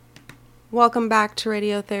Welcome back to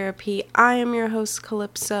Radiotherapy. I am your host,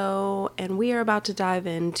 Calypso, and we are about to dive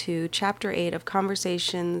into Chapter 8 of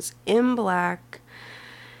Conversations in Black.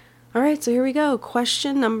 All right, so here we go.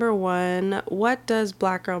 Question number 1. What does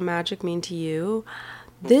Black Girl Magic mean to you?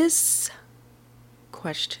 This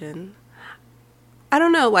question, I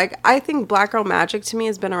don't know, I think Black Girl Magic to me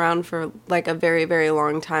has been around for, a very, very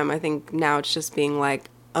long time. I think now it's just being,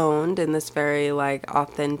 owned in this very,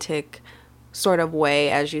 authentic sort of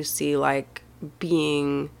way, as you see,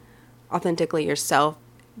 being authentically yourself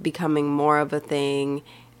becoming more of a thing,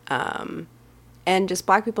 and just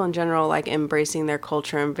Black people in general, embracing their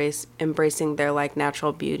culture, embracing their,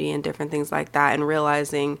 natural beauty and different things like that, and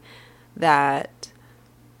realizing that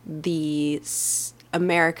the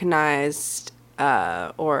Americanized,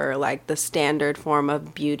 or, the standard form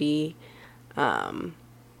of beauty, in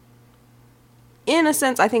a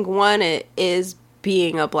sense, I think, one, it is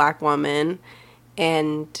being a Black woman,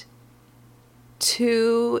 and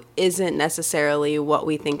 2, isn't necessarily what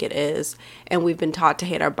we think it is, and we've been taught to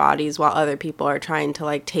hate our bodies while other people are trying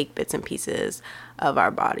to take bits and pieces of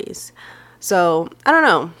our bodies. So I don't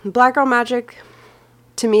know, Black Girl Magic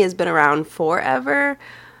to me has been around forever.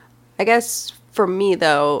 I guess for me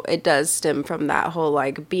though, it does stem from that whole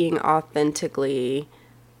being authentically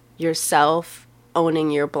yourself,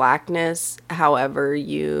 owning your Blackness, however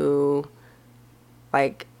you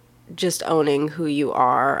just owning who you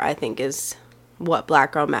are, I think is what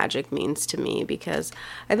Black Girl Magic means to me, because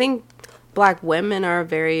I think Black women are a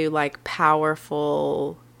very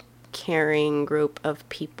powerful, caring group of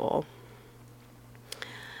people.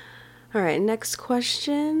 All right, next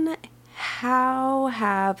question. How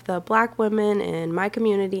have the Black women in my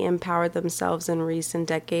community empowered themselves in recent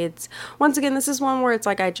decades? Once again, this is one where it's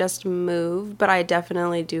I just moved, but I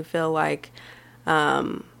definitely do feel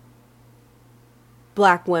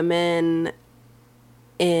Black women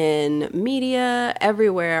in media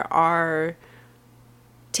everywhere are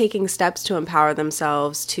taking steps to empower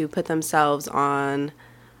themselves, to put themselves on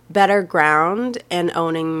better ground and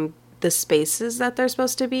owning the spaces that they're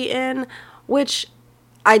supposed to be in, which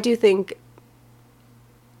I do think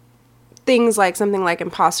things something like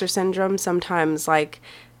imposter syndrome sometimes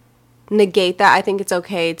negate that. I think it's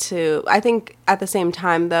okay to, I think at the same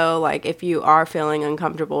time though, if you are feeling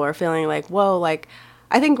uncomfortable or feeling whoa,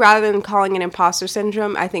 I think rather than calling it imposter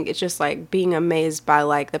syndrome, I think it's just being amazed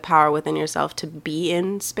by the power within yourself to be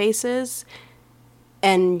in spaces,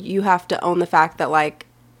 and you have to own the fact that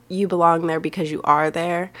you belong there because you are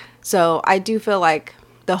there. So I do feel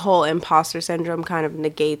the whole imposter syndrome kind of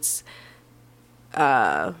negates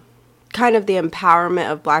kind of the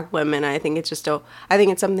empowerment of Black women. I think it's just I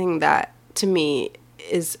think it's something that to me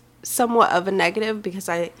is somewhat of a negative, because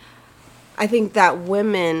I think that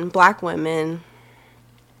women, Black women,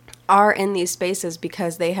 are in these spaces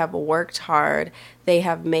because they have worked hard, they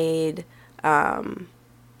have made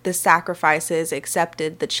the sacrifices,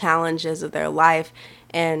 accepted the challenges of their life,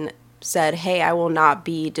 and said, hey, I will not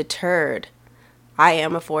be deterred. I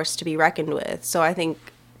am a force to be reckoned with. So I think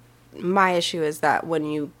my issue is that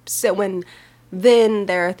when then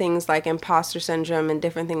there are things like imposter syndrome and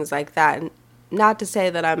different things like that. And not to say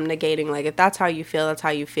that I'm negating, if that's how you feel, that's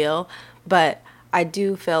how you feel. But I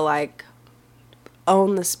do feel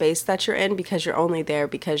own the space that you're in, because you're only there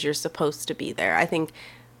because you're supposed to be there. I think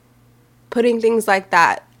putting things like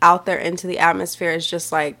that out there into the atmosphere is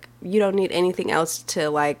just you don't need anything else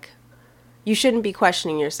to you shouldn't be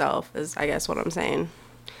questioning yourself, is I guess what I'm saying.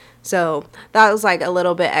 So that was a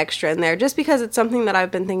little bit extra in there, just because it's something that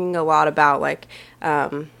I've been thinking a lot about,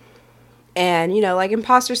 and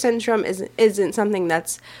imposter syndrome isn't something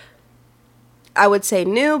that's, I would say,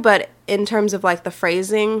 new, but in terms of the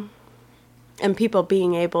phrasing and people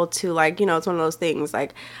being able to it's one of those things, I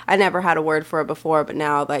never had a word for it before, but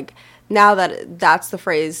now now that that's the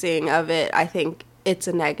phrasing of it, I think it's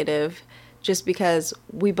a negative, just because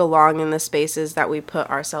we belong in the spaces that we put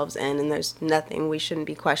ourselves in, and there's nothing, we shouldn't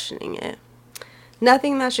be questioning it.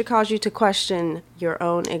 Nothing that should cause you to question your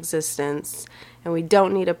own existence, and we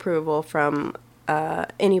don't need approval from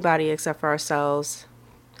anybody except for ourselves.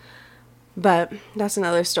 But that's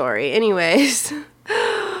another story. Anyways,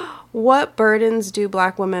 what burdens do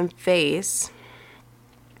Black women face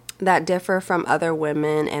that differ from other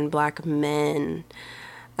women and Black men?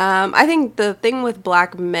 I think the thing with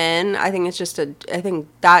Black men, I think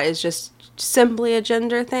that is just simply a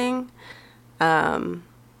gender thing.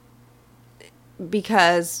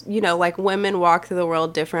 Because, women walk through the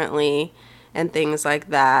world differently and things like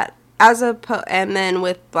that. And then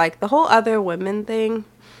with the whole other women thing,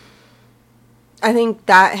 I think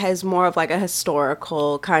that has more of a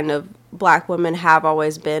historical kind of, Black women have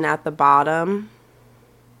always been at the bottom.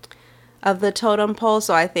 of the totem pole.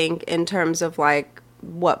 So I think in terms of like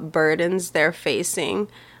what burdens they're facing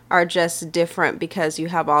are just different because you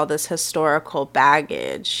have all this historical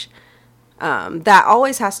baggage that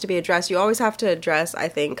always has to be addressed. You always have to address, I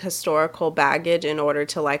think, historical baggage in order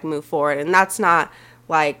to like move forward. And that's not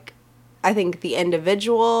like, I think the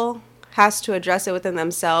individual has to address it within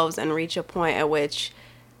themselves and reach a point at which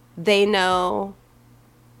they know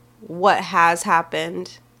what has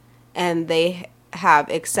happened and they have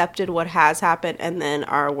accepted what has happened and then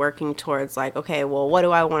are working towards like, okay, well, what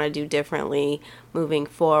do I want to do differently moving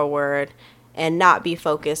forward, and not be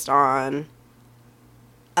focused on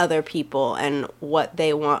other people and what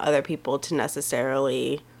they want other people to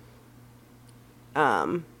necessarily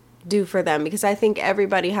do for them, because I think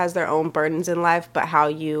everybody has their own burdens in life, but how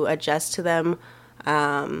you adjust to them,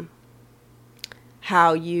 how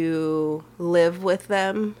you live with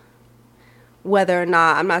them, whether or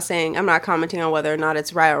not, I'm not commenting on whether or not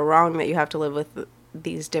it's right or wrong that you have to live with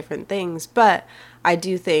these different things, but I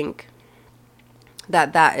do think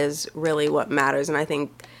that that is really what matters. And I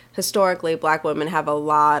think historically Black women have a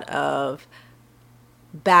lot of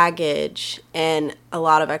baggage and a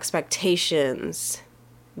lot of expectations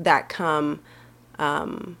that come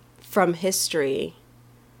from history,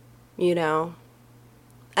 you know?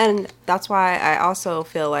 And that's why I also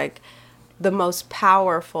feel like the most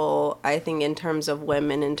powerful, I think, in terms of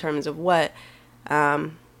women, in terms of what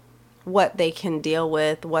they can deal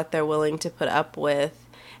with, what they're willing to put up with,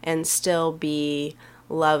 and still be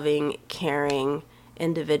loving, caring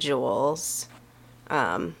individuals.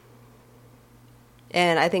 And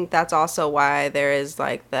I think that's also why there is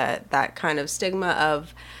like that kind of stigma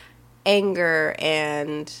of anger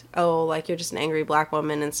and, oh, like you're just an angry Black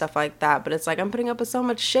woman and stuff like that. But it's like, I'm putting up with so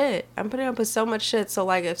much shit. So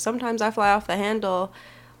like if sometimes I fly off the handle,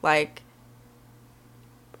 like,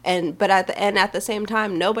 but at the same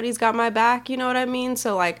time, nobody's got my back, you know what I mean?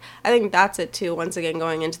 So like, I think that's it too. Once again,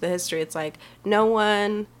 going into the history, it's like no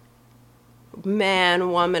one,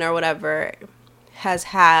 man, woman, or whatever, has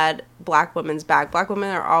had Black women's back. Black women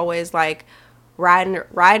are always like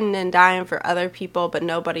riding and dying for other people, but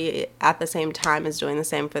nobody at the same time is doing the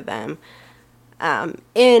same for them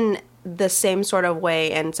in the same sort of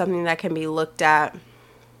way, and something that can be looked at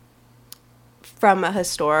from a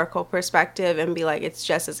historical perspective and be like, it's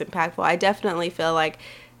just as impactful. I definitely feel like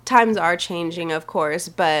times are changing, of course,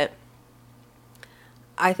 but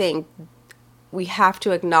I think we have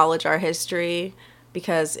to acknowledge our history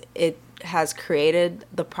because it has created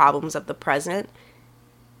the problems of the present.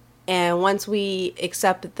 And once we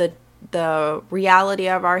accept the reality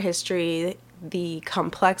of our history, the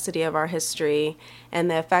complexity of our history, and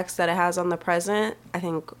the effects that it has on the present, I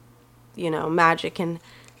think, you know, magic can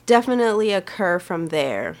definitely occur from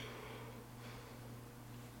there.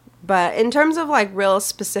 But in terms of like real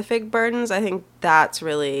specific burdens, I think that's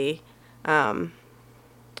really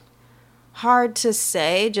hard to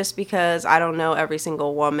say, just because I don't know every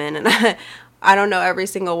single woman, and I don't know every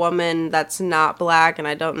single woman that's not Black, and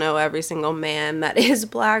I don't know every single man that is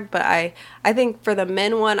Black. But I think for the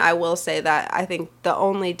men one, I will say that I think the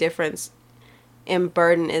only difference in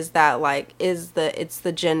burden is that like it's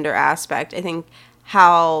the gender aspect. I think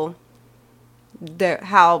how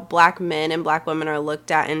Black men and Black women are looked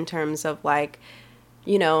at in terms of like,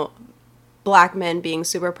 you know, Black men being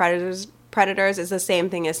super predators is the same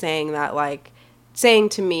thing as saying that, like, saying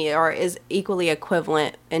to me, or is equally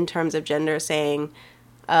equivalent in terms of gender, saying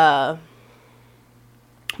Black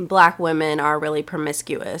women are really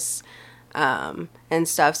promiscuous and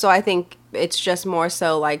stuff. So I think it's just more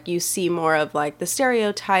so like you see more of like the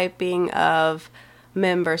stereotyping of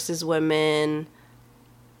men versus women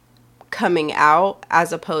coming out,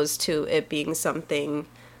 as opposed to it being something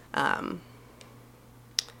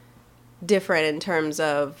different in terms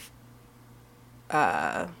of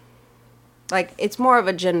like, it's more of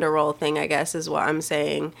a gender role thing, I guess, is what I'm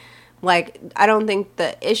saying. Like, I don't think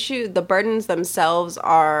the burdens themselves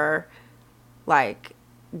are like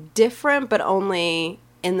different, but only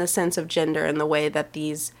in the sense of gender and the way that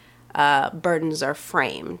these burdens are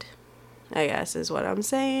framed, I guess, is what I'm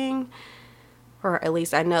saying. Or at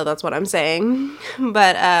least I know that's what I'm saying.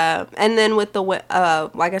 But and then with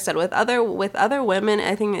like I said, with other women,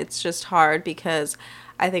 I think it's just hard because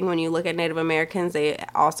I think when you look at Native Americans, they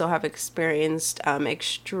also have experienced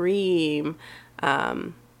extreme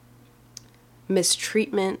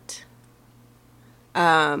mistreatment,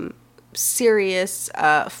 serious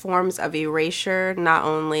forms of erasure, not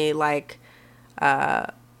only like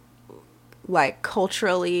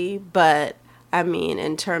culturally, but I mean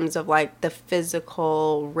in terms of like the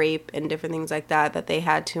physical rape and different things like that they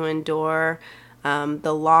had to endure,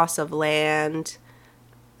 the loss of land,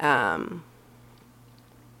 the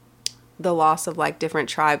loss of like different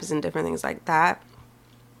tribes and different things like that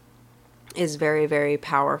is very, very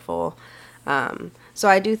powerful. So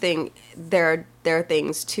I do think there are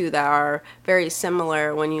things too that are very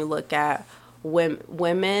similar when you look at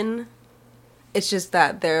women. It's just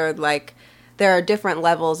that there are different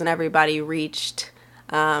levels, and everybody reached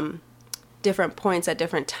different points at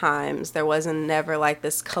different times. There wasn't never like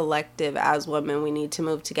this collective as women, we need to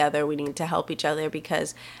move together, we need to help each other,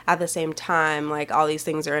 because at the same time, like, all these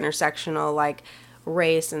things are intersectional, like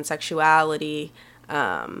race and sexuality.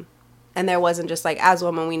 And there wasn't just like, as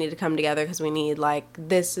women, we need to come together because we need, like,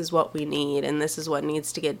 this is what we need and this is what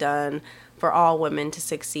needs to get done for all women to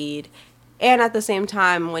succeed. And at the same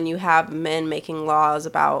time, when you have men making laws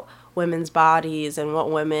about women's bodies and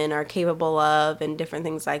what women are capable of and different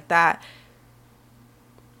things like that,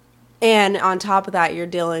 and on top of that, you're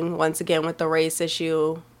dealing once again with the race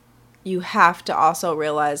issue, you have to also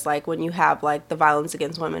realize, like, when you have like the Violence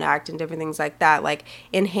Against Women Act and different things like that, like,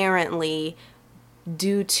 inherently,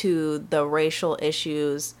 due to the racial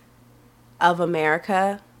issues of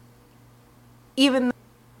America, even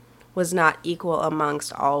was not equal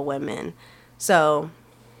amongst all women. So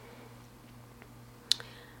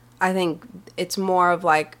I think it's more of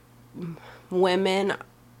like women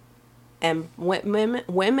and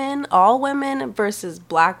women, all women versus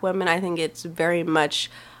black women. I think it's very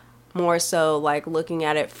much more so like looking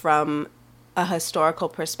at it from a historical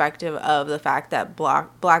perspective of the fact that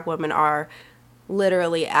black women are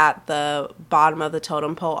literally at the bottom of the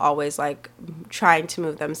totem pole, always like trying to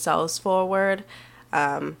move themselves forward,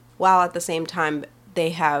 while at the same time they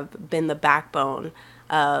have been the backbone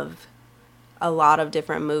of a lot of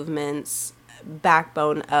different movements,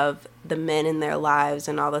 backbone of the men in their lives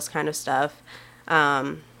and all this kind of stuff.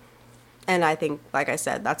 And I think, like I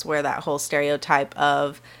said, that's where that whole stereotype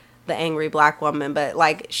of the angry black woman, but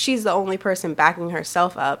like, she's the only person backing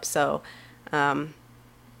herself up, so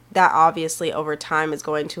that obviously over time is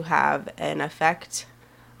going to have an effect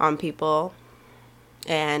on people,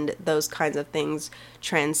 and those kinds of things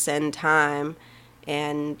transcend time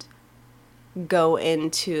and go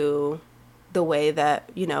into the way that,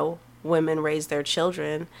 you know, women raise their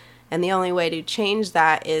children. And the only way to change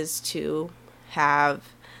that is to have,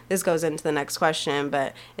 this goes into the next question,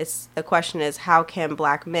 but the question is, how can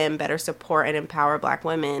black men better support and empower black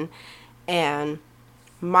women? And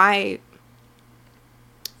my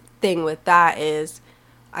thing with that is,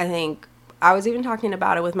 I think I was even talking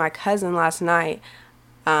about it with my cousin last night,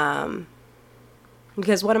 because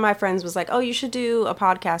one of my friends was like, oh, you should do a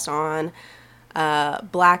podcast on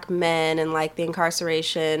black men and like the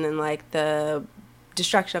incarceration and like the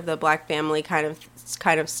destruction of the black family kind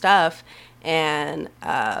of stuff, and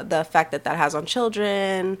the effect that has on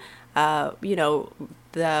children, you know,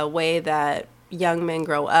 the way that young men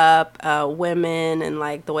grow up, women, and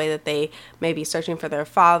like the way that they may be searching for their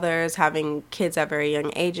fathers, having kids at very young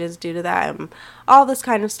ages due to that, and all this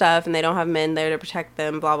kind of stuff, and they don't have men there to protect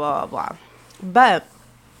them, blah, blah, blah, blah. But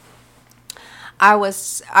I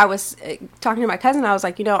was talking to my cousin, I was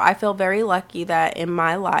like, you know, I feel very lucky that in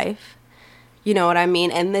my life, you know what I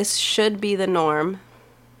mean, and this should be the norm,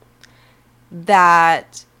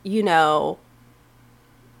 that, you know,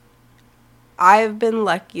 I've been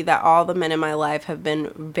lucky that all the men in my life have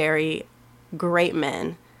been very great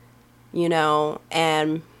men, you know,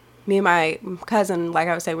 and me and my cousin, like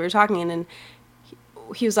I was saying, we were talking, and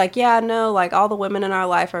he was like, yeah, no, like, all the women in our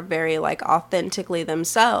life are very, like, authentically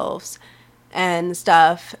themselves and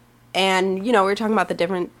stuff. And, you know, we were talking about the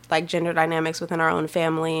different, like, gender dynamics within our own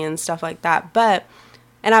family and stuff like that. But,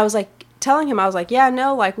 and I was like, telling him, I was like, yeah,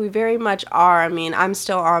 no, like, we very much are. I mean, I'm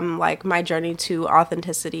still on, like, my journey to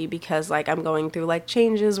authenticity because, like, I'm going through, like,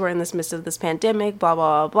 changes. We're in this midst of this pandemic, blah,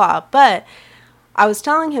 blah, blah, blah. But I was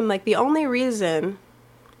telling him, like, the only reason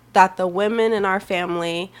that the women in our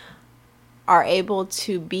family are able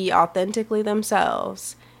to be authentically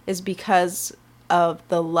themselves is because of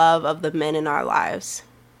the love of the men in our lives.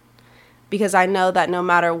 Because I know that no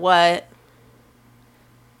matter what,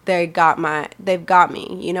 they've got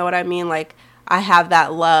me, you know what I mean? Like, I have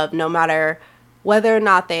that love no matter whether or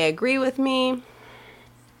not they agree with me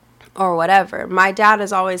or whatever. My dad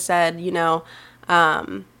has always said, you know,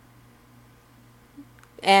 and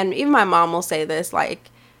even my mom will say this, like,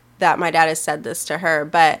 that my dad has said this to her,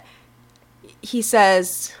 but he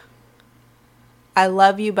says, I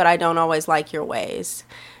love you, but I don't always like your ways.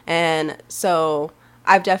 And so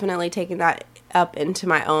I've definitely taken that up into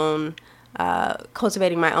my own,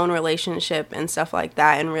 cultivating my own relationship and stuff like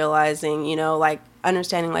that, and realizing, you know, like,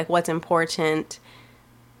 understanding, like, what's important,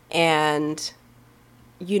 and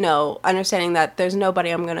you know, understanding that there's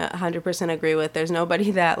nobody I'm going to 100% agree with. There's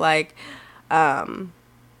nobody that, like,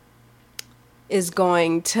 is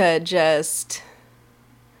going to just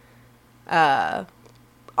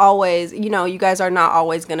always, you know, you guys are not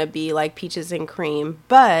always going to be like peaches and cream.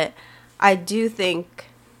 But I do think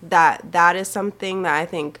that that is something that I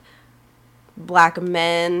think Black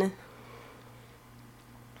men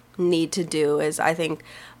need to do, is I think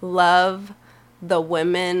love the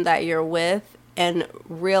women that you're with and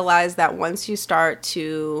realize that once you start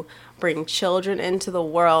to bring children into the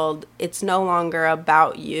world, it's no longer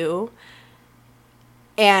about you.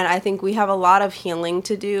 And I think we have a lot of healing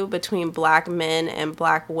to do between Black men and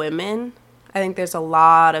Black women. I think there's a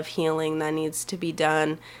lot of healing that needs to be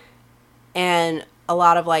done, and a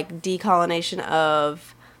lot of like decolonization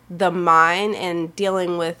of the mind and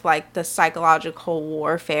dealing with like the psychological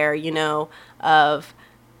warfare, you know, of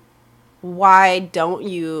why don't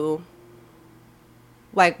you,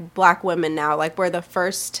 like Black women now, like we're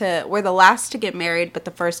the last to get married, but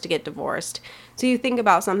the first to get divorced. So you think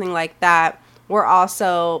about something like that. We're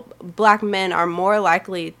also, Black men are more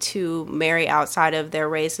likely to marry outside of their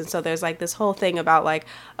race. And so there's like this whole thing about like,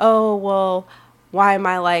 oh, well, why am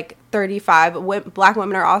I like 35? Black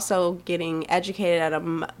women are also getting educated at a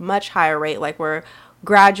much higher rate. Like we're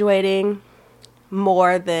graduating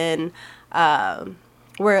more than,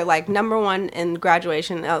 we're like number one in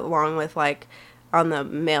graduation, along with like on the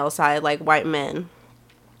male side, like white men.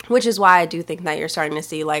 Which is why I do think that you're starting to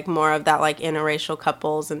see like more of that like interracial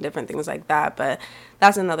couples and different things like that. But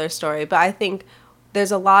that's another story. But I think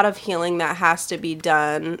there's a lot of healing that has to be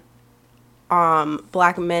done.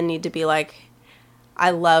 Black men need to be like, I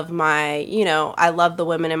love I love the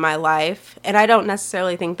women in my life. And I don't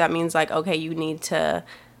necessarily think that means like, okay, you need to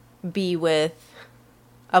be with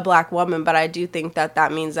a Black woman, but I do think that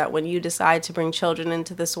that means that when you decide to bring children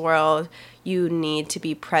into this world, you need to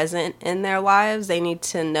be present in their lives. They need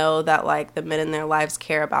to know that like the men in their lives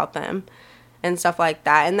care about them and stuff like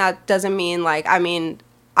that. And that doesn't mean like, I mean,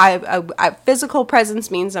 I physical presence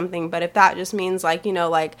means something, but if that just means like, you know,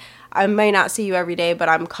 like I may not see you every day, but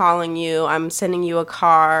I'm calling you, I'm sending you a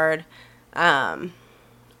card,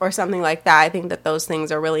 or something like that, I think that those things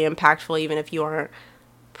are really impactful even if you aren't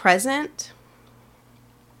present.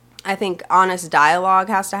 I think honest dialogue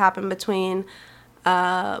has to happen between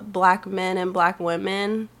Black men and Black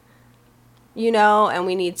women, you know, and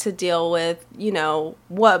we need to deal with, you know,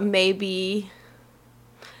 what may be,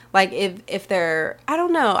 like, if they're, I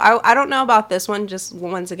don't know. I don't know about this one, just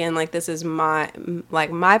once again, like, this is my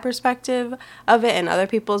perspective of it and other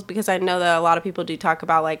people's, because I know that a lot of people do talk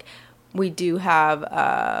about, like, we do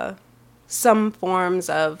have some forms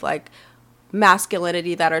of, like,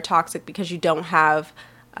 masculinity that are toxic because you don't have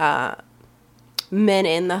men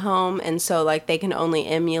in the home, and so like they can only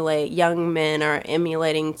emulate, young men are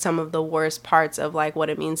emulating some of the worst parts of like what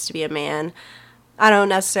it means to be a man. I don't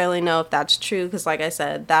necessarily know if that's true, because like I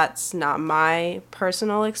said, that's not my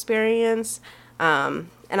personal experience, and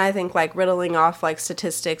I think like riddling off like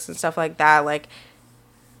statistics and stuff like that, like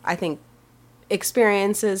I think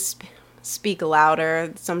experiences speak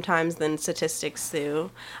louder sometimes than statistics do.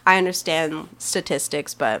 I understand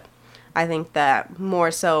statistics, but I think that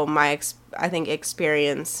more so I think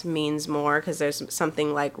experience means more, because there's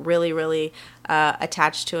something like really, really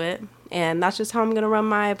attached to it. And that's just how I'm going to run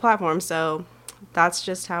my platform. So that's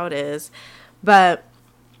just how it is. But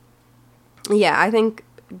yeah, I think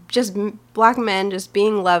just Black men just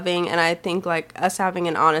being loving, and I think like us having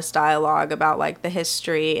an honest dialogue about like the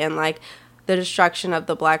history and like the destruction of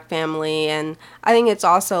the Black family. And I think it's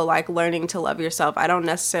also like learning to love yourself. I don't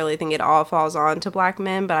necessarily think it all falls on to Black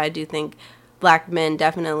men, but I do think Black men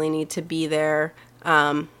definitely need to be there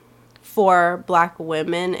for Black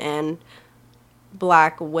women, and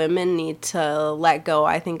Black women need to let go,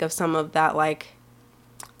 I think, of some of that like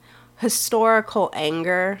historical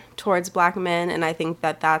anger towards Black men. And I think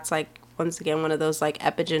that that's like, once again, one of those like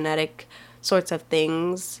epigenetic sorts of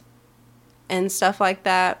things and stuff like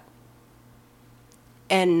that.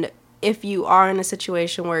 And if you are in a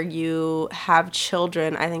situation where you have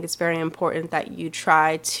children, I think it's very important that you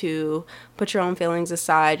try to put your own feelings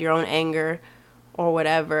aside, your own anger or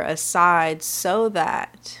whatever aside, so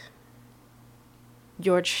that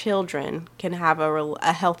your children can have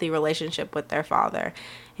a healthy relationship with their father.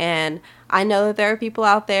 And I know that there are people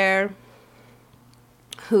out there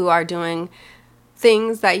who are doing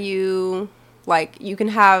things that you can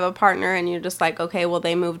have a partner and you're just like, okay, well,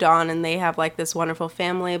 they moved on and they have like this wonderful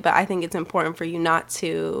family. But I think it's important for you not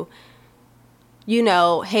to, you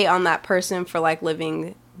know, hate on that person for like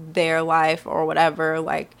living their life or whatever.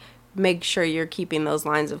 Like, make sure you're keeping those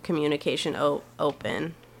lines of communication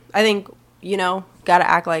open. I think gotta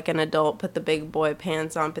act like an adult, put the big boy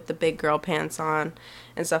pants on, put the big girl pants on,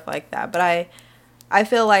 and stuff like that. But I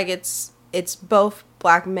feel like it's both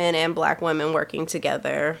black men and black women working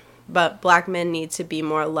together, but black men need to be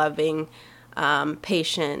more loving,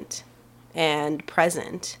 patient, and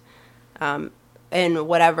present, in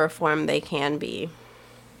whatever form they can be.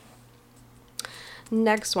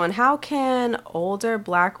 Next one, how can older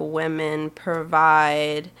black women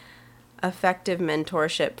provide effective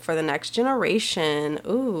mentorship for the next generation?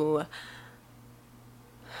 Ooh.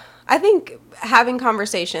 I think having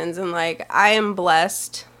conversations, and like, I am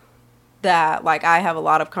blessed that like I have a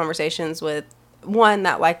lot of conversations with one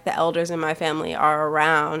that like the elders in my family are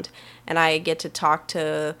around, and I get to talk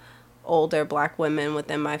to older black women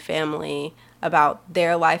within my family about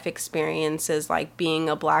their life experiences, like being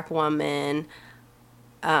a black woman,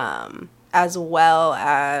 as well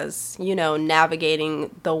as,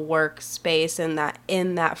 navigating the workspace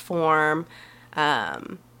in that form,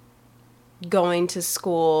 going to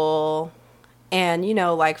school, and,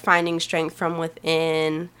 like finding strength from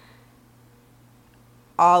within,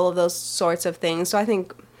 all of those sorts of things. So I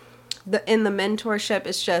think in the mentorship,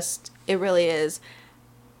 it really is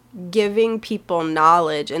giving people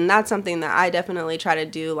knowledge, and that's something that I definitely try to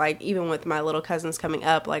do, like even with my little cousins coming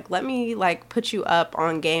up, like let me like put you up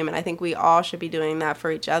on game, and I think we all should be doing that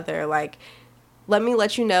for each other. Like, let me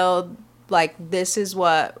let you know, like, this is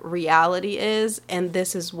what reality is, and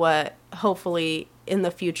this is what hopefully in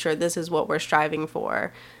the future, this is what we're striving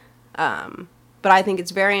for. But I think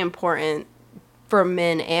it's very important for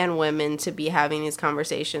men and women to be having these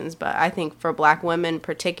conversations, but I think for black women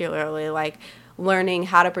particularly, like learning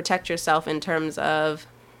how to protect yourself in terms of,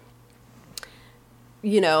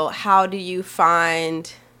 how do you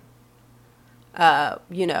find, how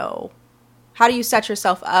do you set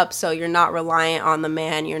yourself up so you're not reliant on the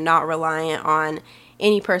man, you're not reliant on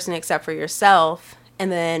any person except for yourself,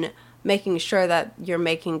 and then making sure that you're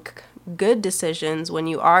making good decisions when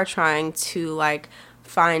you are trying to like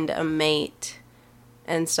find a mate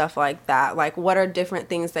and stuff like that. Like, what are different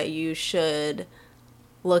things that you should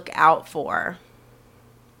look out for?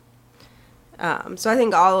 So I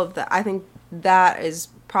think that is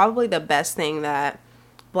probably the best thing that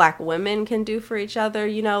black women can do for each other,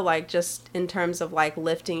 like just in terms of like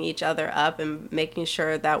lifting each other up and making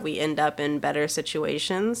sure that we end up in better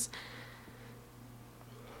situations.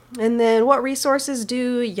 And then, what resources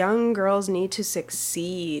do young girls need to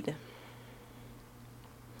succeed?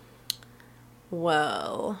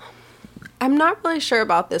 Well, I'm not really sure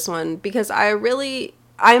about this one, because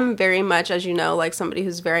I'm very much, as you know, like somebody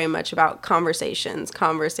who's very much about conversations,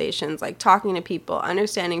 like talking to people,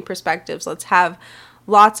 understanding perspectives. Let's have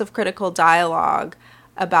lots of critical dialogue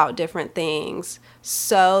about different things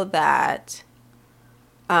so that,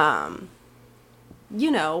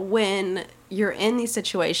 when you're in these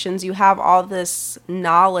situations, you have all this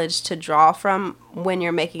knowledge to draw from when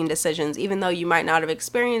you're making decisions. Even though you might not have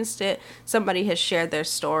experienced it, somebody has shared their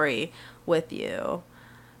story with you.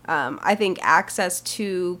 I think access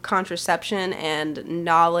to contraception and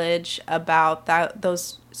knowledge about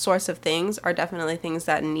those sorts of things are definitely things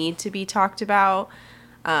that need to be talked about.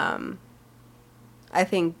 I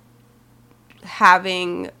think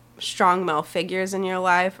having strong male figures in your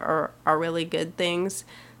life are really good things.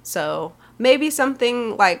 So maybe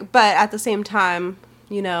something like, but at the same time,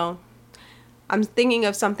 I'm thinking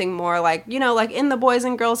of something more like, like in the Boys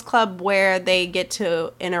and Girls Club, where they get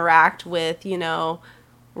to interact with,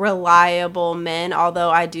 reliable men. Although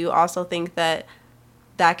I do also think that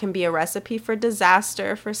can be a recipe for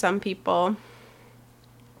disaster for some people.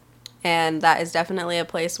 And that is definitely a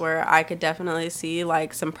place where I could definitely see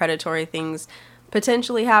like some predatory things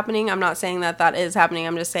potentially happening. I'm not saying that is happening.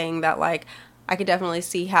 I'm just saying that like I could definitely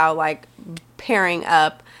see how like pairing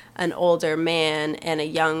up an older man and a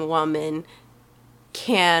young woman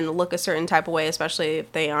can look a certain type of way, especially if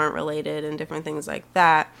they aren't related and different things like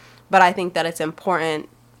that. But I think that it's important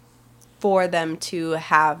for them to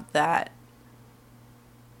have that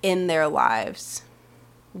in their lives,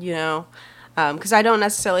 because I don't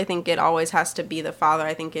necessarily think it always has to be the father.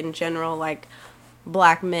 I think in general, like,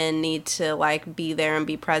 black men need to like be there and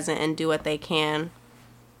be present and do what they can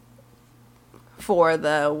for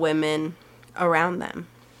the women around them.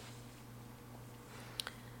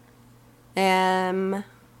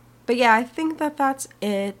 But yeah, I think that's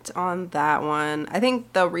it on that one. I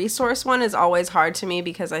think the resource one is always hard to me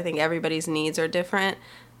because I think everybody's needs are different.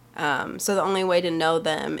 So the only way to know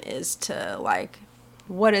them is to like,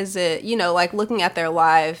 what is it, like looking at their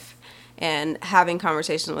life and having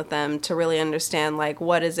conversations with them to really understand like,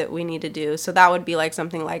 what is it we need to do? So that would be like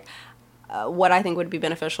something like, what I think would be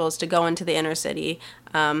beneficial is to go into the inner city,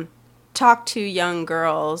 talk to young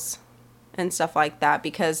girls and stuff like that,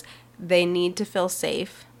 because they need to feel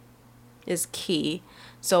safe is key.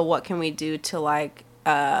 So what can we do to like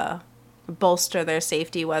bolster their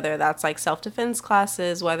safety, whether that's like self-defense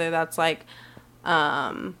classes, whether that's like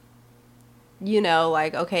like,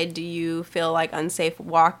 okay, do you feel like unsafe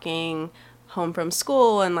walking home from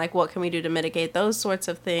school, and like what can we do to mitigate those sorts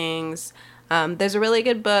of things. There's a really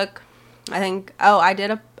good book, I think, I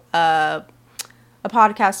did a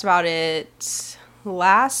podcast about it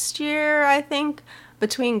last year, I think,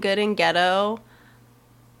 Between Good and Ghetto.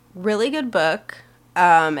 Really good book.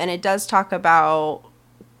 And it does talk about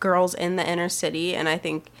girls in the inner city, and I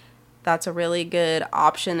think that's a really good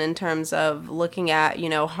option in terms of looking at,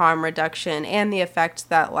 harm reduction and the effect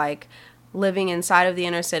that like living inside of the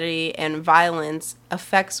inner city and violence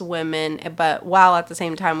affects women, but while at the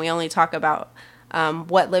same time we only talk about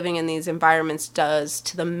what living in these environments does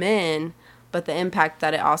to the men, but the impact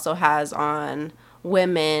that it also has on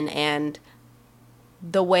women and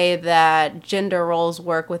the way that gender roles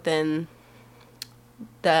work within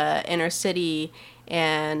the inner city,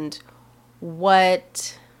 and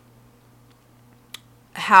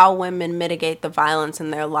how women mitigate the violence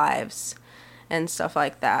in their lives and stuff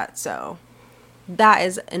like that. So that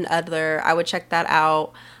is another, I would check that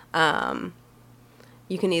out.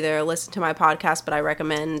 You can either listen to my podcast, but I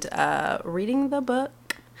recommend reading the book.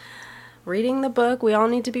 Reading the book. We all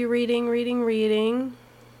need to be reading.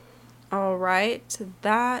 All right.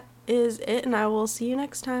 That is it, and I will see you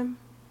next time.